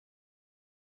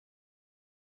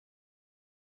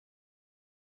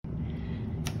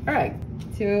All right,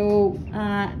 so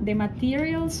the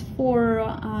materials for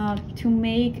to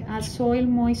make a soil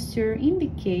moisture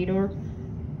indicator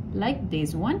like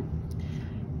this one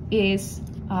is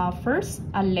first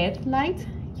a LED light.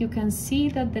 You can see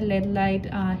that the LED light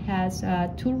has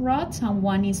two rods and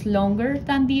one is longer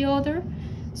than the other.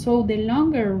 So the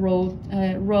longer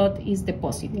rod is the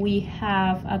positive. We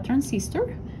have a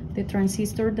transistor. The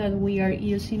transistor that we are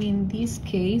using in this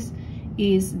case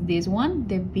is this one,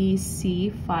 the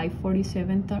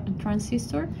BC547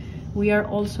 transistor. We are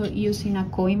also using a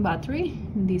coin battery.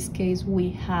 In this case,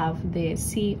 we have the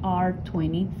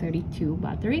CR2032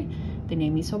 battery. The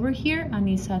name is over here, and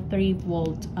it's a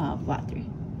 3-volt battery.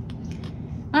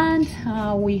 And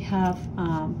we have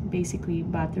basically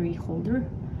battery holder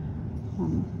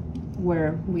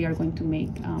where we are going to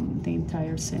make the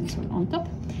entire sensor on top.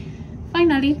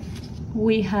 Finally,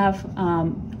 we have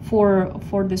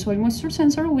for the soil moisture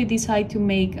sensor, we decide to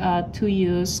make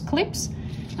 2-use clips.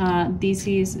 This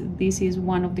is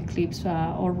one of the clips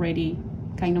already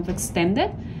kind of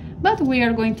extended, but we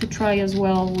are going to try as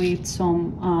well with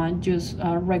some just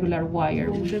regular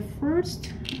wire. The first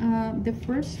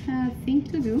thing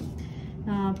to do,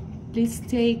 please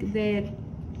take the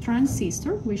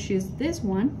transistor, which is this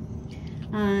one,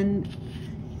 and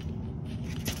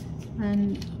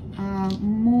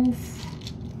move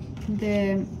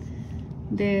the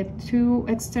two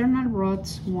external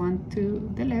rods, one to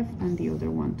the left and the other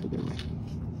one to the right.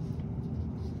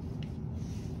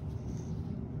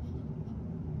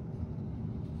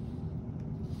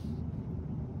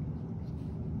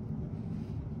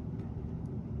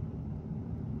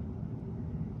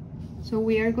 So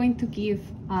we are going to give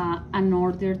an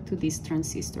order to this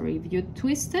transistor. If you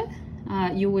twist it,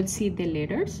 you will see the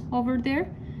letters over there.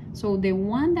 So the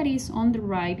one that is on the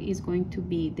right is going to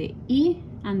be the E,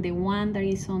 and the one that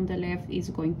is on the left is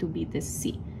going to be the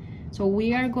C. So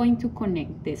we are going to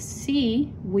connect the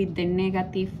C with the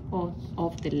negative of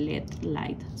the LED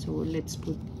light. So let's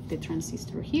put the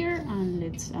transistor here, and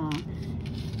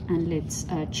let's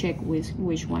check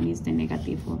which one is the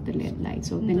negative of the LED light.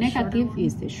 So the negative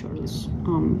is the shortest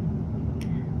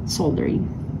soldering.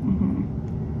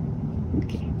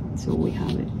 Okay, so we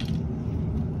have it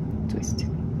twisted.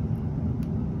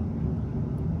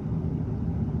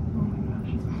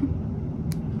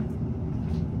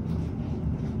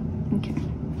 Okay,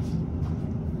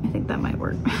 I think that might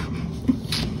work.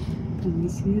 Can we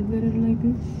see it better like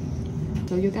this?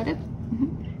 So you got it?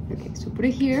 Okay, so put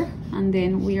it here, and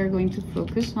then we are going to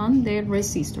focus on the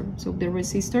resistor. So the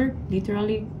resistor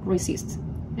literally resists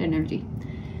energy.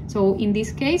 So in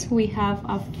this case, we have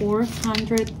a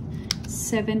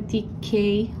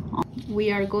 470K.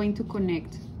 We are going to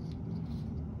connect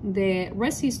the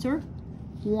resistor,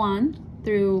 one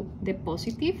through the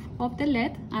positive of the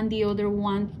LED and the other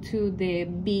one to the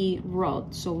B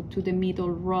rod, so to the middle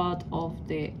rod of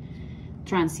the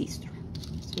transistor.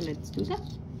 So let's do that.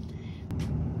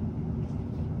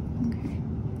 Okay,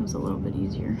 that was a little bit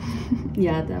easier.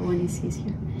 Yeah, that one is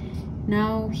easier.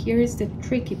 Now here is the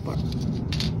tricky part.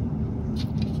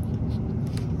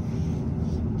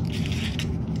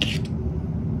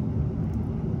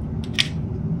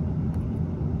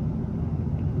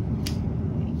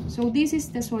 So this is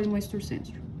the soil moisture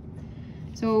sensor.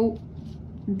 So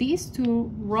these two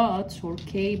rods or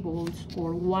cables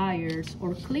or wires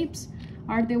or clips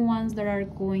are the ones that are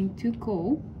going to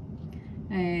go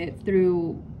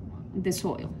through the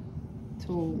soil.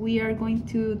 So we are going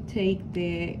to take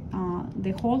the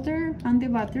holder and the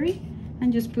battery,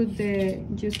 and just put the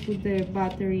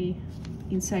battery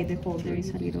inside the holder. There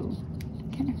is a little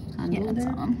handle there.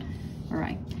 On. All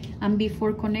right. And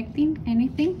before connecting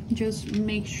anything, just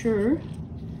make sure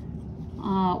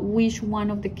which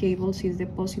one of the cables is the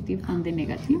positive and the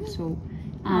negative. So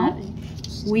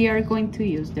we are going to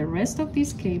use the rest of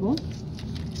this cable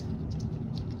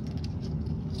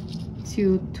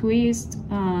to twist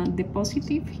the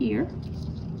positive here.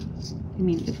 I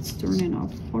mean, let's turn it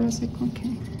off for a second.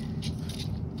 Okay.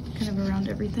 Kind of around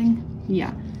everything.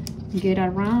 Yeah. Get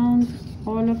around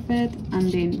all of it,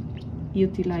 and then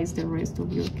utilize the rest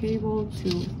of your cable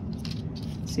to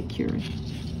secure it.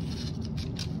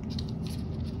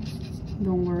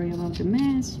 Don't worry about the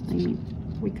mess. I mean,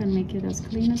 we can make it as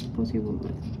clean as possible,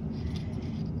 but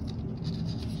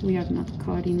we are not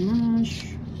cutting much.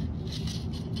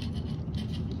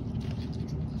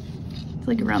 It's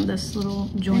like around this little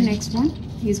joint. The next one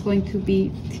is going to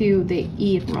be to the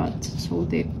E rod, so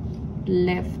the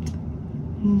left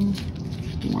one.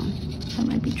 That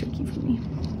might be tricky for me.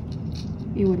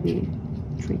 It would be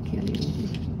tricky a little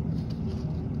bit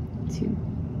too.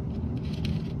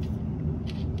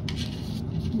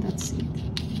 That's it.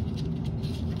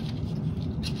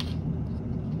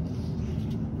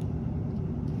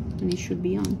 and it should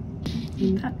be on.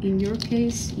 In your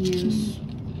case, use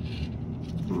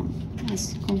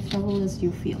as comfortable as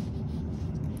you feel.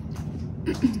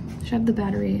 Should have the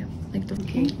battery like the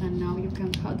Okay, and now you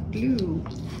can hot glue.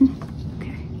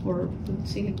 Okay. Or put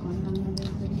silicone.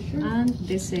 And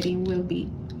the setting will be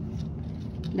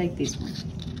like this one.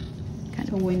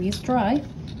 So when it's dry,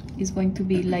 it's going to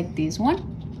be like this one.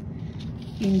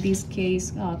 In this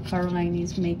case, Caroline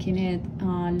is making it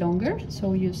longer,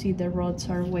 so you see the rods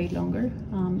are way longer,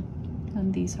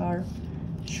 and these are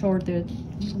shorter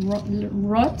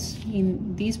rods.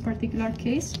 In this particular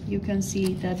case, you can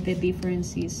see that the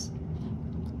difference is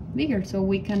bigger, so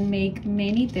we can make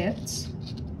many depths,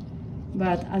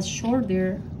 but as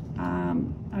shorter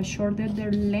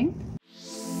their length,